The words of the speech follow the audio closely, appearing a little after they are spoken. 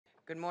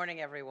Good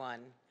morning, everyone.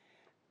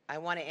 I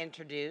want to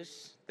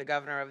introduce the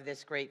governor of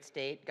this great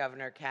state,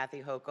 Governor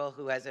Kathy Hochul,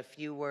 who has a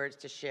few words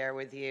to share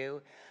with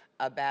you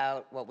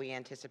about what we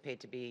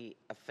anticipate to be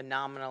a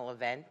phenomenal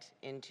event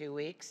in 2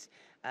 weeks.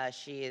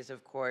 She is,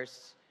 of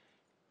course,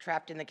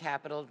 trapped in the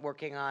Capitol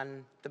working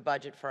on the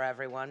budget for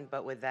everyone,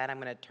 but with that, I'm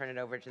going to turn it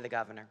over to the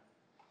governor.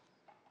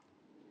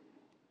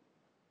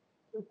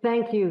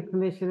 Thank you,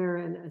 Commissioner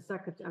and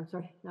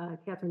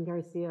Catherine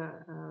Garcia.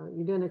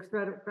 You do an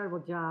incredible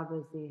job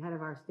as the head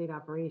of our state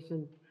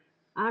operation.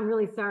 I'm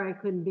really sorry I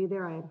couldn't be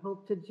there. I had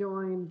hoped to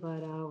join, but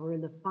we're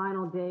in the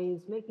final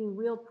days, making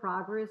real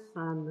progress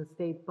on the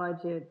state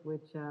budget,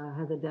 which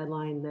has a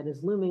deadline that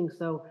is looming.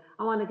 So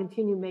I want to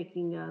continue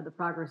making the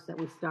progress that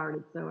we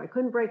started. So I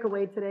couldn't break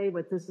away today,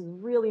 but this is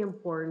really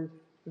important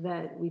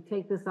that we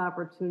take this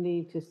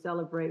opportunity to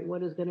celebrate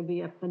what is going to be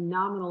a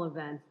phenomenal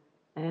event.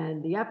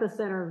 And the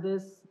epicenter of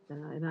this,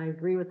 and I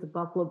agree with the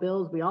Buffalo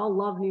Bills, we all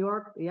love New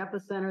York. The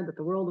epicenter that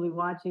the world will be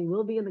watching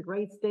will be in the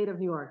great state of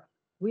New York.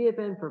 We have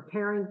been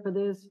preparing for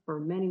this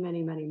for many,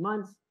 many, many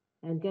months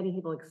and getting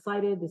people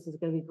excited. This is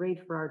going to be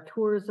great for our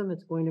tourism.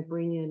 It's going to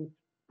bring in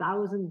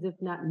thousands, if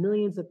not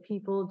millions of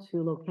people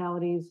to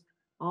localities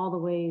all the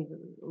way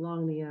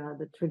along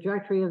the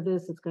trajectory of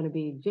this. It's going to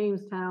be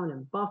Jamestown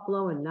and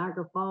Buffalo and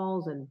Niagara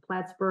Falls and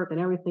Plattsburgh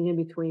and everything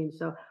in between.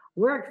 So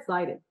we're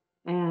excited.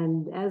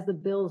 And as the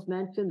Bills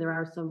mentioned, there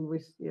are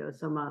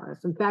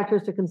some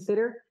factors to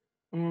consider.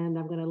 And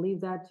I'm going to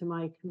leave that to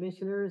my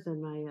commissioners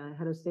and my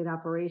head of state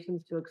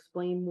operations to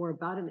explain more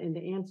about it and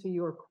to answer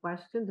your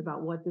questions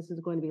about what this is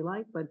going to be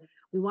like. But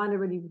we want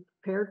everybody to be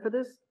prepared for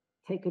this,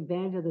 take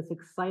advantage of this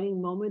exciting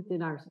moment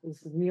this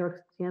is New York's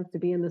chance to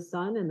be in the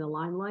sun and the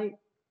limelight,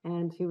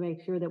 and to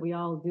make sure that we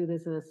all do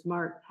this in a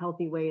smart,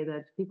 healthy way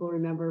that people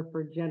remember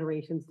for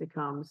generations to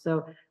come.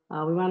 So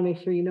we want to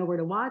make sure you know where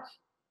to watch,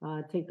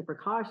 take the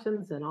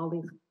precautions and all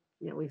these.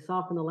 We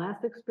saw from the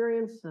last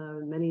experience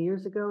many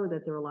years ago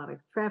that there were a lot of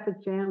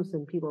traffic jams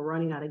and people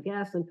running out of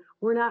gas. And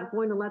we're not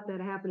going to let that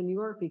happen in New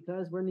York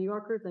because we're New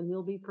Yorkers and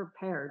we'll be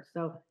prepared.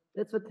 So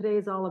that's what today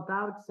is all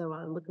about. So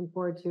I'm looking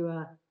forward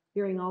to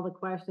hearing all the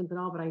questions and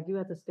all, but I do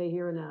have to stay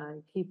here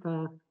and keep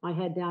my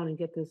head down and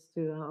get this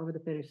to over the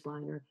finish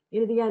line or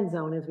into the end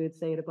zone, as we would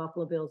say at a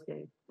Buffalo Bills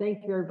game.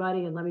 Thank you,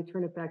 everybody. And let me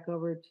turn it back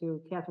over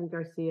to Catherine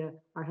Garcia,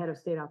 our head of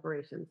state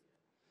operations.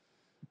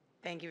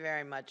 Thank you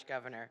very much,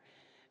 Governor.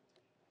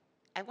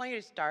 I want you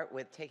to start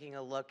with taking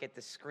a look at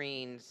the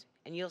screens,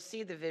 and you'll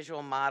see the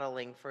visual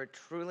modeling for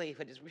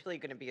what is really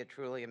going to be a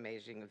truly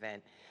amazing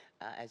event.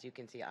 As you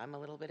can see, I'm a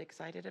little bit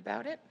excited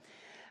about it.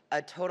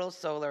 A total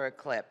solar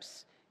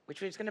eclipse,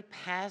 which is going to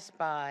pass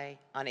by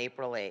on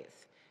April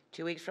 8th,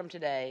 2 weeks from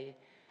today,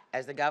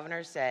 as the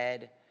governor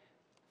said,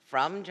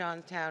 from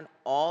Johnstown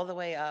all the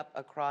way up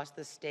across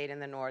the state in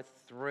the north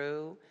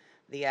through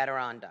the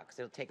Adirondacks.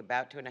 It'll take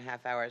about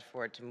 2.5 hours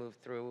for it to move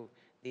through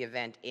the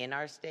event in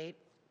our state,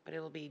 but it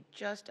will be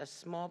just a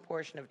small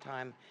portion of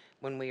time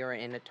when we are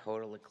in a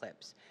total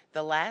eclipse.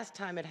 The last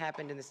time it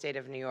happened in the state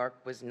of New York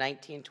was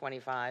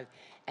 1925,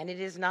 and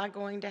it is not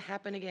going to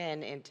happen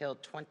again until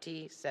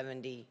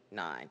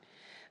 2079.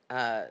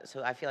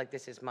 So I feel like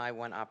this is my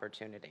one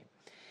opportunity.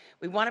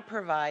 We want to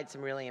provide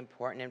some really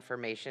important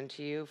information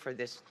to you for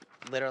this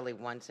literally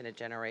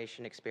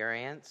once-in-a-generation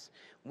experience.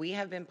 We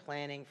have been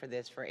planning for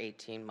this for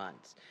 18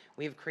 months.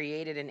 We've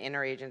created an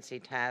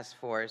interagency task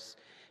force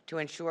to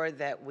ensure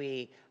that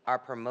we are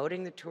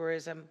promoting the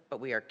tourism, but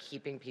we are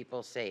keeping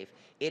people safe.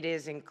 It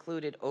has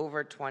included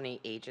over 20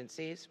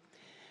 agencies,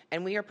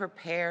 and we are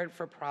prepared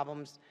for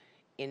problems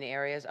in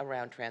areas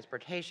around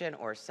transportation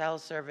or cell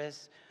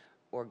service,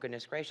 or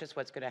goodness gracious,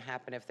 what's going to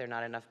happen if there are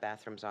not enough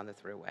bathrooms on the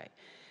thruway.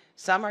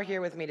 Some are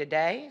here with me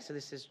today, so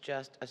this is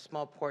just a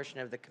small portion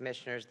of the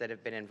commissioners that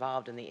have been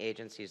involved and the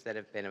agencies that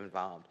have been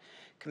involved.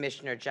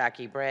 Commissioner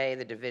Jackie Bray,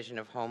 the Division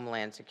of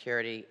Homeland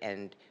Security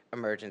and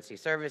Emergency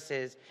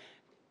Services,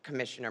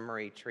 Commissioner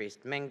Marie-Therese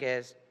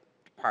Dominguez,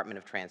 Department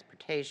of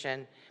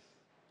Transportation,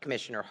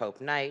 Commissioner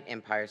Hope Knight,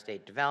 Empire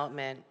State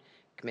Development,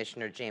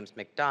 Commissioner James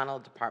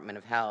McDonald, Department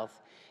of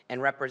Health,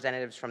 and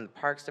representatives from the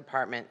Parks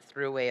Department,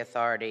 Thruway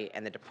Authority,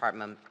 and the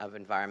Department of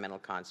Environmental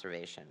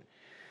Conservation.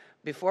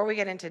 Before we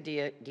get into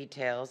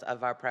details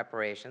of our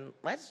preparation,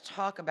 let's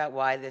talk about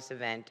why this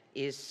event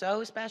is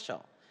so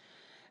special.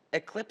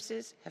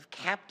 Eclipses have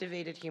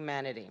captivated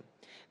humanity.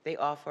 They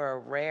offer a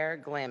rare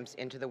glimpse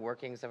into the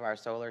workings of our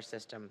solar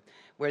system,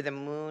 where the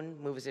moon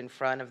moves in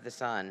front of the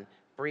sun,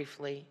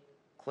 briefly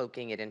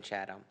cloaking it in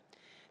shadow.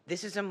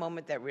 This is a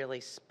moment that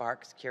really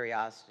sparks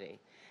curiosity.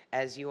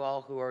 As you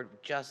all who are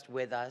just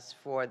with us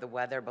for the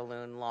weather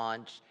balloon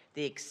launch,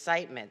 the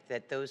excitement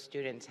that those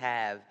students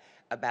have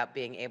about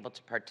being able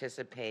to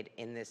participate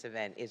in this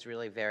event is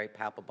really very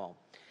palpable.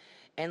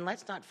 And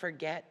let's not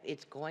forget,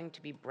 it's going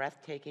to be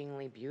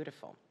breathtakingly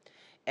beautiful.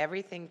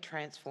 Everything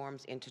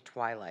transforms into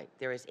twilight.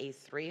 There is a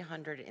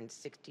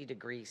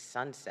 360-degree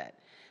sunset.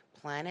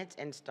 Planets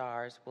and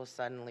stars will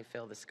suddenly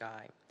fill the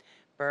sky.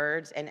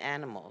 Birds and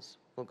animals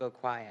will go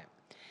quiet.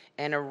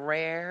 And a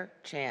rare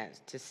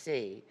chance to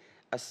see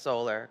a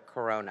solar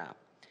corona.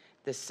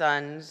 the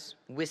sun's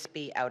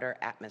wispy outer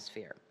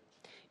atmosphere.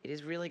 It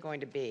is really going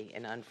to be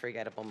an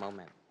unforgettable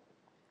moment.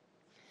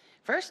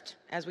 First,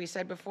 as we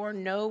said before,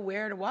 know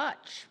where to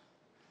watch.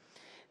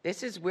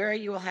 This is where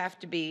you will have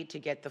to be to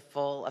get the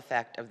full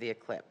effect of the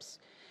eclipse.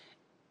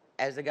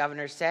 As the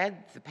governor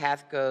said, the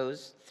path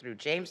goes through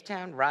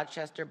Jamestown,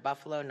 Rochester,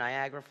 Buffalo,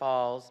 Niagara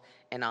Falls,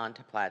 and on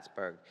to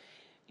Plattsburgh.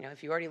 You know,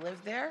 if you already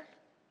live there,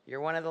 you're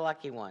one of the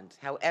lucky ones.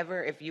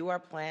 However, if you are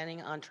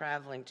planning on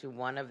traveling to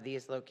one of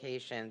these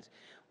locations,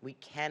 we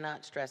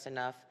cannot stress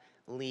enough,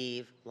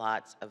 leave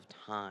lots of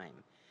time.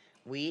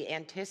 We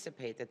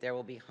anticipate that there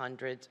will be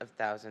hundreds of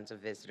thousands of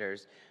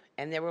visitors,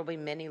 and there will be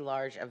many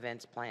large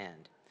events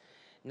planned.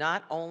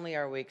 Not only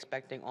are we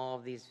expecting all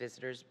of these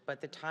visitors,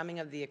 but the timing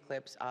of the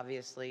eclipse,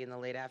 obviously in the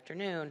late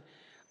afternoon,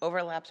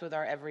 overlaps with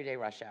our everyday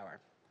rush hour.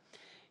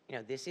 You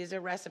know, this is a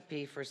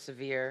recipe for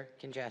severe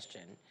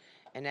congestion.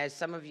 And as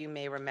some of you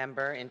may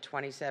remember, in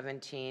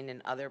 2017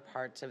 in other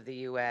parts of the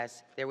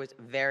US, there was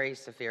very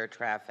severe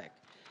traffic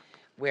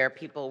where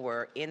people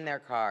were in their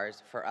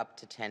cars for up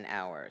to 10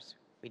 hours.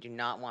 We do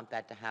not want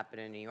that to happen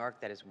in New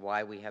York. That is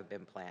why we have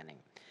been planning.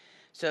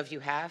 So if you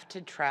have to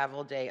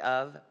travel day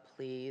of,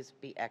 please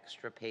be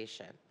extra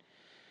patient.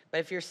 But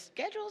if your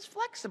schedule is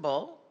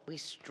flexible, we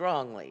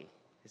strongly,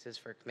 this is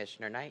for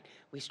Commissioner Knight,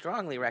 we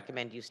strongly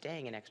recommend you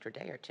staying an extra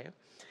day or two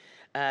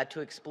to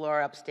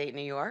explore upstate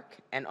New York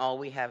and all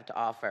we have to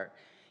offer.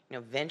 You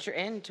know, venture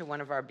into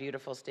one of our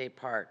beautiful state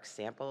parks,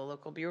 sample a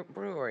local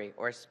brewery,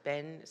 or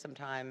spend some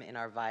time in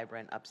our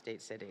vibrant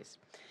upstate cities.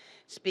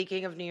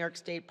 Speaking of New York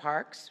State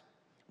parks,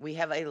 we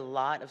have a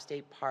lot of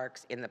state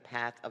parks in the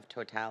path of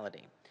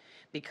totality.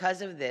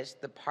 Because of this,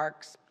 the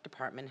Parks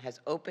Department has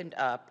opened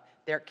up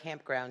their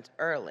campgrounds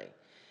early.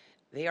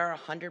 They are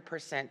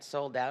 100%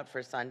 sold out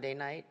for Sunday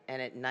night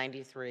and at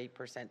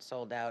 93%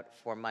 sold out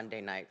for Monday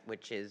night,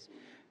 which is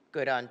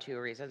good on two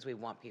reasons. We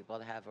want people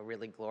to have a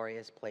really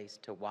glorious place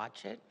to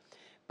watch it,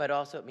 but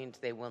also it means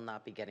they will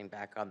not be getting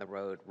back on the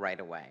road right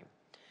away.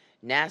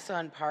 NASA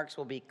and Parks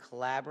will be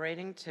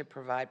collaborating to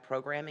provide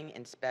programming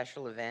and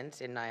special events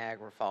in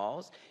Niagara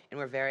Falls, and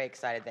we're very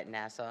excited that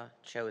NASA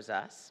chose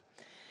us.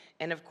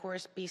 And of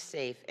course, be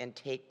safe and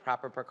take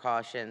proper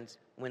precautions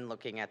when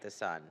looking at the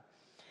sun.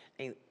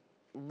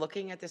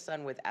 Looking at the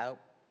sun without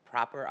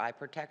proper eye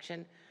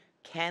protection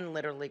can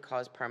literally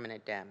cause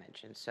permanent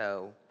damage. And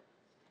so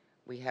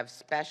we have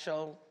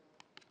special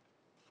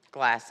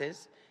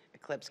glasses,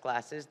 Eclipse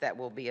glasses, that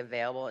will be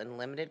available in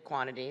limited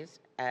quantities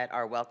at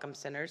our welcome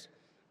centers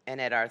and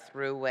at our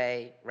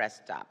thruway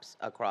rest stops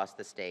across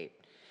the state.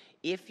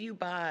 If you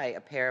buy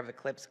a pair of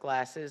Eclipse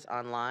glasses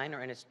online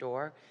or in a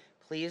store,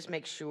 please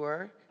make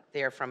sure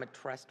they are from a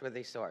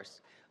trustworthy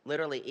source.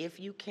 Literally, if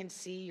you can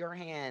see your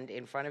hand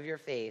in front of your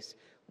face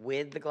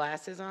with the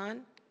glasses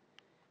on,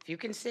 if you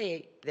can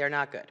see, they're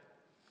not good.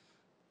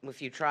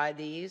 If you try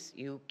these,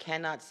 you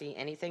cannot see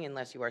anything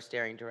unless you are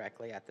staring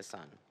directly at the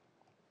sun.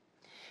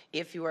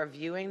 If you are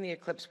viewing the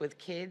eclipse with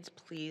kids,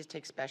 please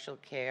take special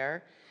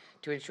care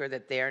to ensure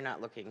that they're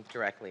not looking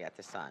directly at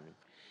the sun.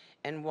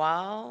 And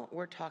while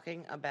we're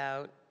talking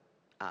about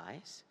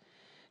eyes,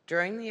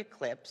 during the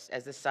eclipse,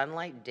 as the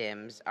sunlight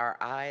dims, our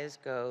eyes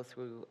go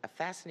through a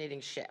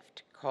fascinating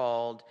shift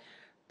called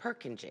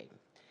Purkinjing.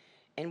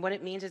 And what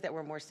it means is that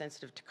we're more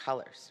sensitive to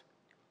colors.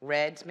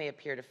 Reds may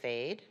appear to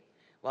fade,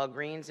 while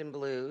greens and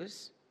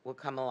blues will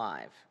come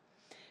alive.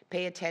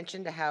 Pay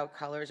attention to how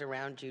colors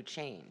around you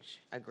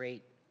change, a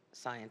great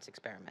science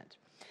experiment.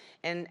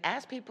 And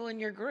ask people in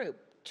your group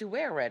to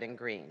wear red and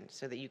green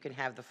so that you can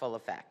have the full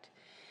effect.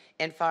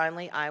 And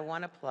finally, I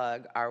want to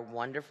plug our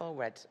wonderful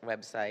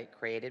website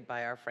created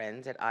by our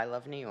friends at I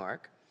Love New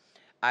York,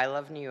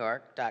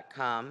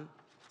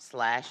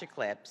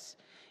 ilovenewyork.com/eclipse.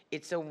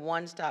 It's a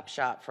one-stop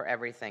shop for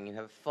everything. You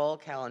have a full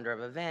calendar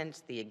of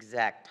events, the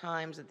exact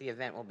times that the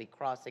event will be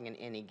crossing in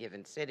any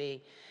given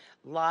city,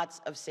 lots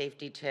of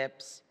safety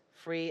tips,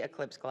 free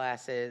eclipse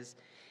glasses,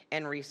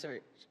 and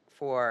research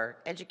for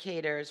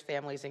educators,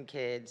 families, and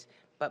kids.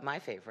 But my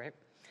favorite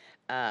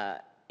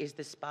is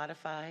the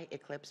Spotify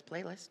Eclipse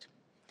playlist.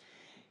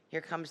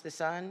 Here Comes the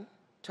Sun,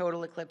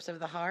 Total Eclipse of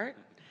the Heart.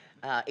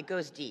 It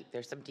goes deep.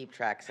 There's some deep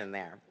tracks in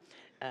there.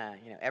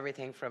 You know,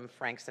 everything from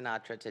Frank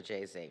Sinatra to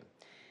Jay-Z.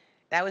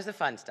 That was the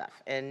fun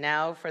stuff. And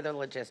now for the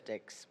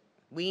logistics.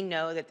 We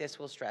know that this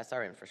will stress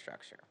our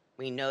infrastructure.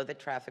 We know that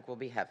traffic will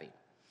be heavy.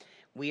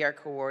 We are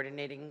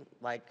coordinating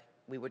like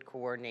we would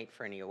coordinate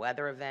for any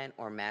weather event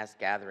or mass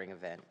gathering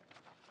event.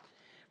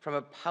 From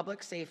a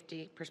public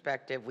safety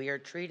perspective, we are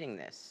treating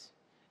this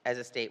as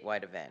a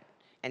statewide event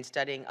and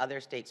studying other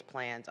states'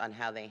 plans on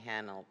how they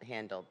handled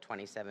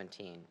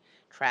 2017.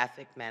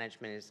 Traffic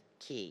management is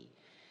key.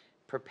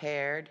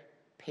 Prepared,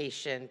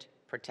 patient,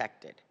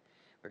 protected.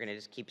 We're going to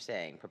just keep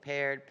saying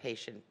prepared,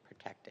 patient,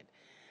 protected.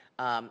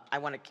 I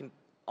want to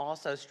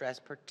also stress,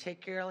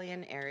 particularly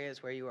in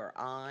areas where you are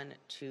on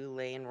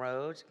two-lane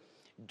roads,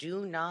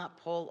 do not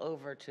pull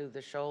over to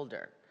the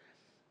shoulder.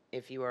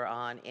 If you are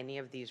on any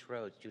of these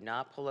roads, do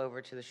not pull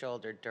over to the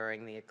shoulder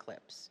during the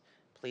eclipse.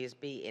 Please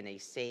be in a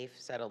safe,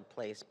 settled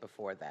place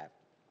before that.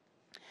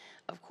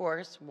 Of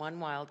course, one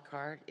wild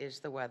card is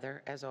the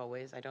weather, as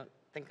always. I don't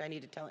think I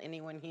need to tell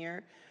anyone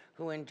here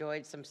who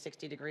enjoyed some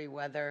 60-degree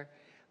weather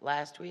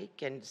last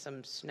week and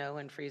some snow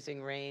and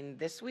freezing rain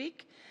this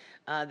week,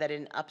 that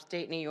in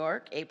upstate New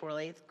York, April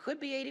 8th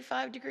could be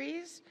 85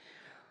 degrees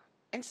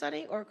and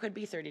sunny, or it could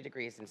be 30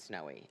 degrees and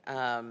snowy.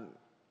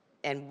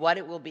 And what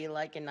it will be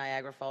like in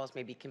Niagara Falls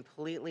may be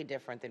completely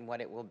different than what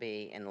it will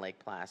be in Lake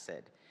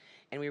Placid.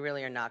 And we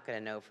really are not going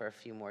to know for a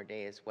few more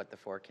days what the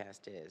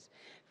forecast is.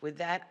 With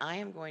that, I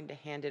am going to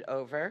hand it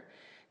over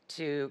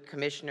to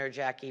Commissioner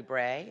Jackie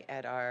Bray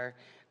at our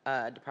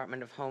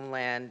Department of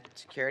Homeland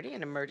Security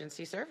and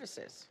Emergency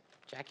Services.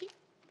 Jackie?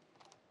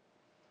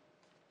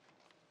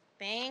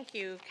 Thank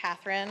you,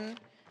 Catherine.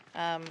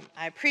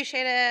 I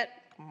appreciate it.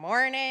 Good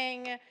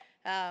morning.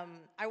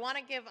 I want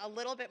to give a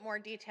little bit more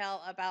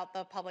detail about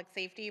the public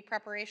safety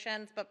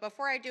preparations, but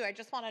before I do, I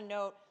just want to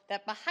note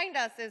that behind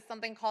us is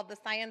something called the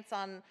Science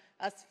on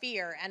a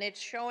Sphere, and it's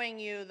showing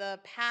you the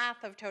path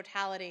of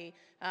totality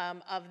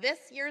of this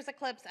year's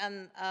eclipse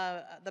and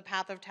the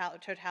path of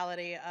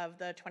totality of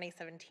the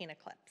 2017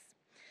 eclipse.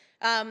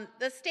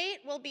 The state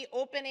will be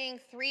opening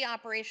 3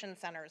 operation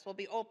centers. We'll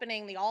be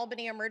opening the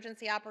Albany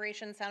Emergency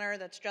Operations Center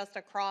that's just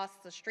across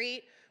the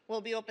street.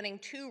 We'll be opening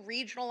 2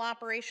 regional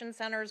operation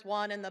centers,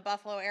 one in the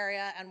Buffalo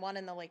area and one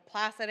in the Lake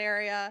Placid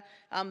area.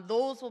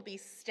 Those will be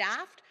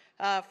staffed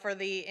for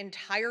the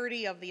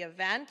entirety of the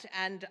event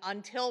and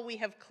until we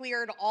have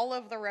cleared all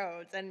of the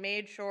roads and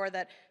made sure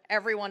that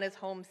everyone is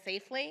home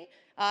safely.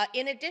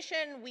 In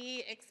addition,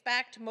 we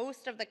expect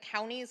most of the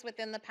counties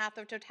within the path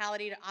of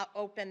totality to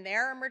open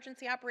their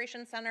emergency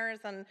operations centers,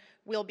 and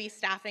we'll be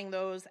staffing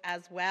those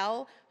as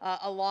well,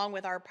 along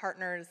with our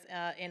partners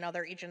in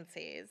other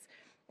agencies.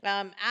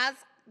 As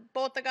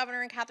both the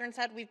governor and Catherine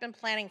said, we've been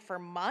planning for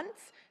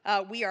months.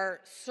 We are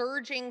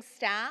surging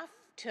staff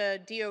to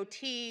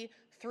DOT,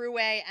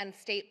 Thruway, and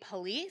state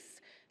police.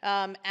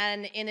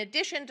 And in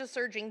addition to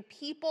surging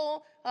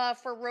people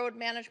for road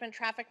management,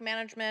 traffic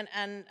management,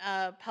 and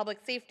public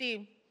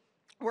safety,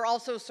 we're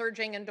also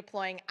surging and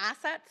deploying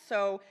assets.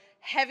 So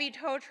heavy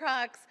tow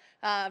trucks,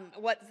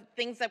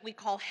 things that we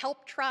call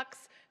help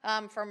trucks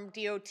from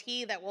DOT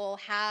that will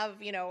have,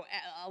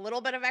 a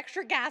little bit of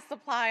extra gas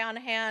supply on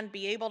hand,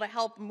 be able to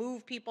help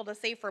move people to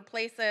safer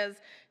places,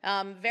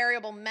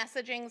 variable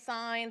messaging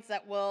signs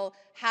that will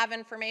have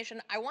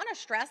information. I want to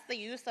stress the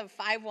use of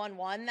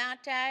 511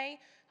 that day.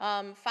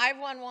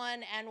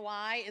 511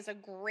 NY is a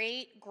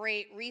great,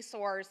 great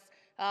resource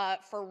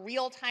for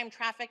real-time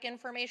traffic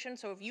information.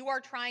 So if you are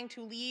trying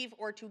to leave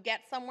or to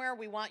get somewhere,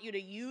 we want you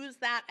to use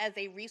that as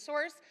a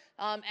resource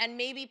and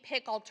maybe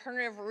pick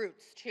alternative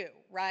routes too,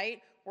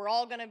 right? We're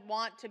all going to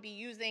want to be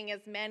using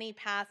as many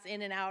paths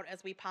in and out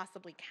as we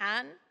possibly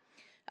can.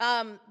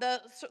 The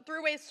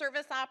Thruway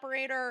service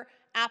operator,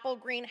 Apple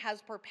Green,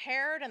 has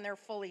prepared and they're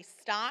fully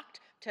stocked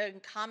to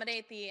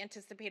accommodate the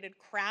anticipated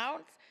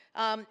crowds.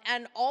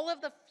 And all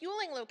of the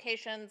fueling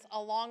locations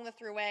along the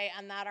Thruway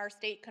and that are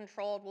state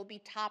controlled will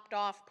be topped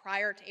off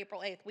prior to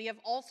April 8th. We have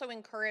also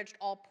encouraged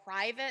all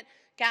private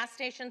gas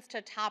stations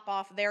to top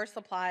off their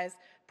supplies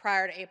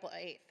prior to April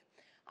 8th.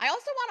 I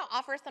also want to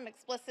offer some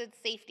explicit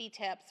safety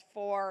tips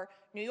for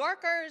New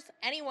Yorkers,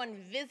 anyone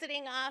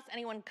visiting us,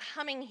 anyone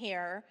coming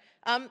here.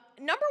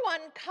 Number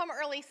one, come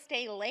early,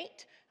 stay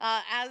late.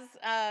 As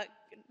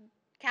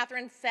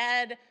Catherine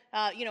said,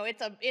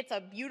 it's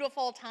a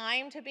beautiful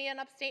time to be in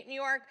upstate New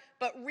York,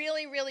 but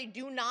really, really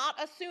do not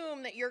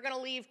assume that you're going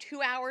to leave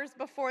 2 hours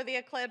before the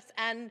eclipse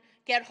and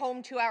get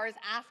home 2 hours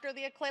after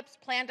the eclipse.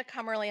 Plan to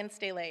come early and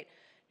stay late.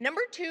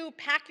 Number two,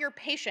 pack your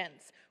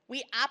patience.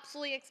 We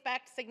absolutely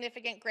expect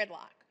significant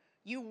gridlock.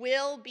 You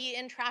will be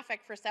in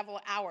traffic for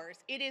several hours.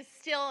 It is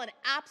still an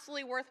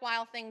absolutely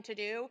worthwhile thing to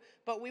do,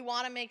 but we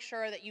want to make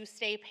sure that you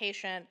stay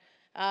patient.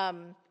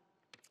 In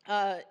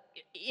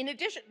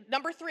addition,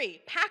 number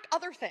three, pack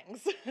other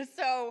things.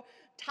 So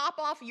top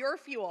off your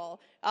fuel.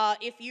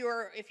 If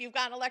you've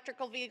got an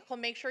electrical vehicle,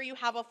 make sure you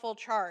have a full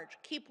charge.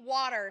 Keep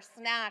water,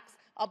 snacks,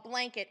 a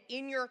blanket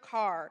in your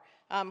car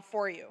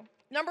for you.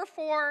 Number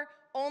four,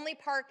 only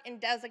park in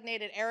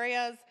designated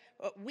areas.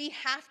 We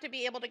have to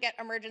be able to get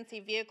emergency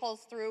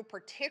vehicles through,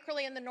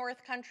 particularly in the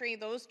North Country,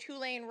 those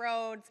 2-lane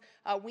roads.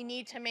 We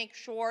need to make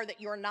sure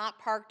that you're not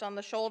parked on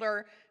the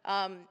shoulder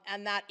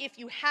and that if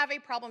you have a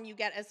problem, you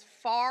get as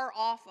far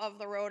off of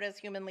the road as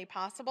humanly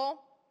possible.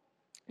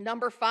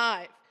 Number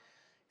five,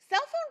 cell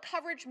phone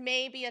coverage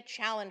may be a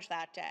challenge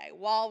that day.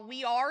 While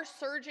we are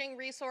surging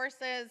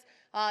resources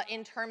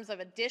in terms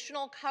of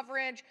additional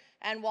coverage,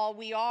 and while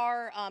we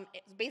are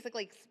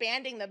basically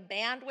expanding the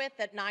bandwidth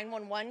that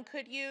 911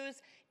 could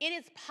use, it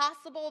is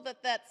possible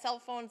that cell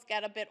phones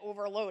get a bit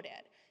overloaded.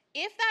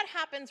 If that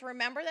happens,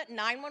 remember that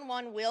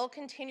 911 will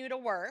continue to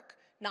work.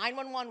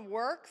 911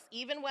 works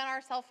even when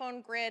our cell phone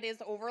grid is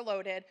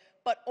overloaded,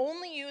 but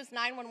only use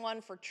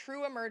 911 for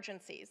true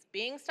emergencies.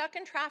 Being stuck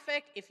in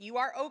traffic, if you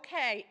are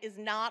okay, is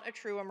not a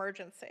true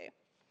emergency.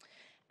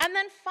 And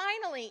then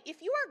finally,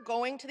 if you are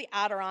going to the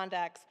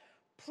Adirondacks,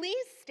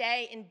 please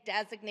stay in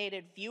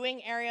designated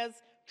viewing areas.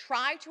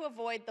 try to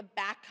avoid the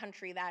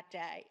backcountry that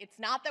day. It's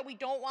not that we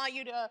don't want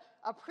you to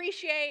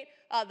appreciate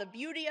the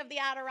beauty of the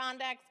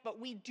Adirondacks, but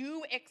we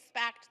do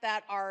expect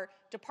that our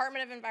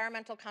Department of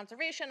Environmental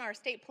Conservation, our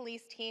state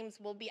police teams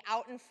will be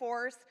out in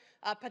force,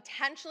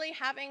 potentially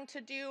having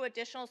to do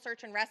additional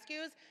search and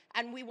rescues,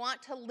 and we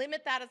want to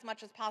limit that as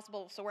much as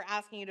possible, so we're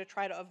asking you to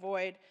try to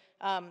avoid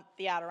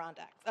the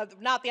Adirondacks.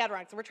 Not the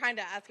Adirondacks, we're trying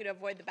to ask you to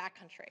avoid the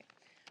backcountry.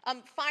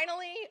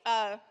 Finally,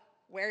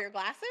 wear your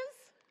glasses.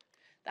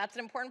 That's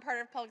an important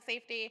part of public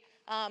safety.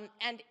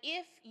 And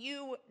if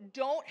you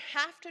don't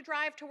have to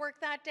drive to work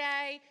that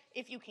day,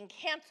 if you can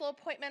cancel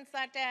appointments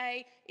that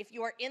day, if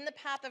you are in the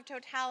path of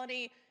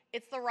totality,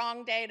 it's the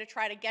wrong day to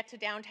try to get to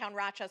downtown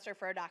Rochester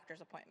for a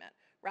doctor's appointment,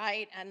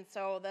 right? And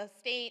so the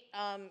state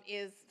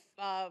is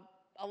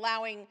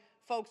allowing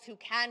folks who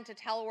can to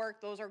telework.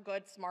 Those are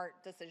good, smart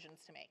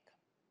decisions to make.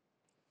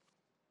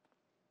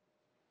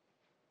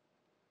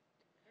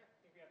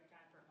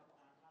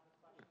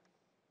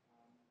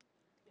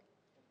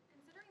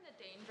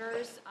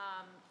 Dangers,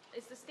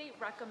 is the state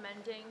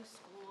recommending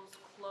schools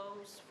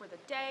close for the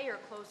day or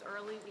close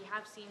early? We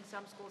have seen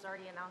some schools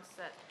already announce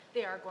that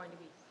they are going to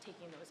be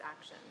taking those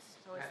actions.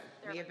 So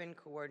we have been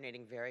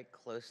coordinating very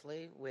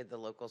closely with the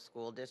local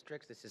school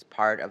districts. This is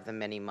part of the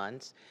many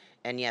months.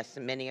 And yes,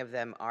 many of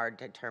them are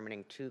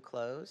determining to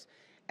close.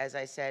 As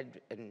I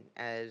said, and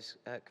as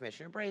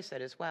Commissioner Bray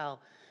said as well,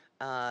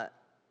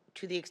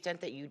 to the extent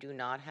that you do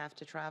not have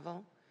to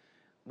travel,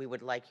 we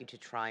would like you to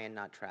try and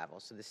not travel.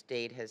 So the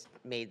state has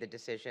made the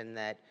decision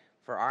that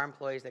for our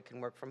employees that can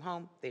work from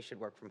home, they should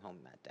work from home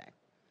that day.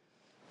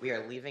 We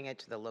are leaving it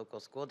to the local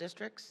school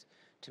districts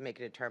to make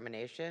a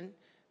determination,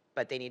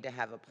 but they need to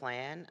have a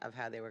plan of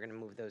how they were going to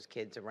move those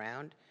kids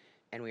around,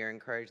 and we are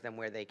encouraging them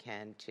where they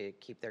can to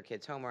keep their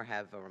kids home or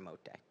have a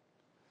remote day.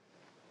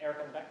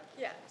 Erica in the back.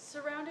 Yeah,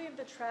 surrounding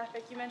the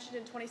traffic, you mentioned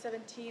in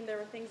 2017 there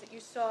were things that you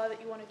saw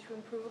that you wanted to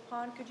improve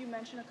upon. Could you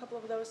mention a couple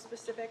of those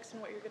specifics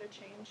and what you're going to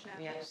change now?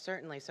 Yeah,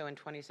 certainly. So in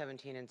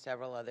 2017 in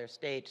several other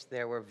states,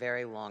 there were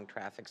very long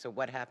traffic. So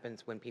what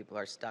happens when people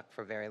are stuck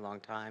for a very long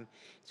time?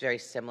 It's very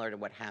similar to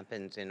what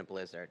happens in a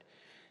blizzard.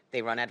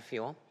 They run out of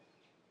fuel,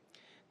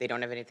 they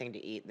don't have anything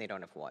to eat, and they don't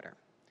have water.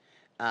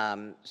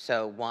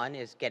 So one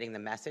is getting the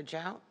message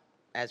out,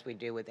 as we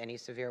do with any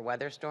severe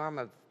weather storm,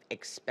 of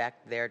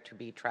expect there to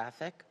be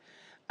traffic.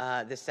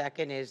 The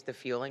second is the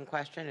fueling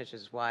question, which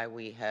is why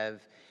we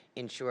have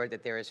ensured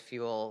that there is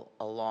fuel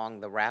along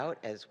the route,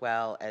 as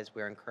well as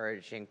we're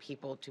encouraging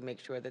people to make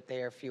sure that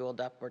they are fueled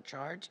up or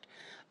charged.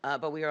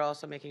 But we are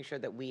also making sure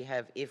that we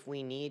have, if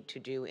we need to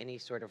do any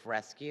sort of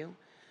rescue,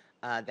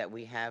 that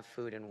we have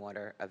food and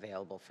water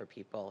available for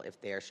people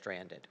if they are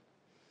stranded.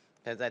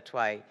 So that's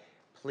why,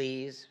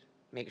 please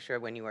make sure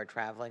when you are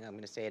traveling, I'm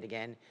going to say it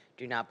again,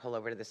 do not pull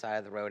over to the side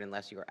of the road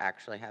unless you are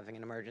actually having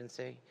an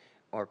emergency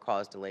or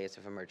cause delays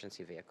of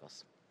emergency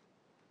vehicles.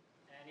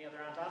 Any other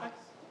on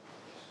topics?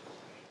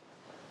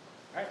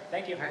 All right,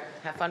 thank you. All right,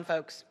 have fun,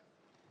 folks.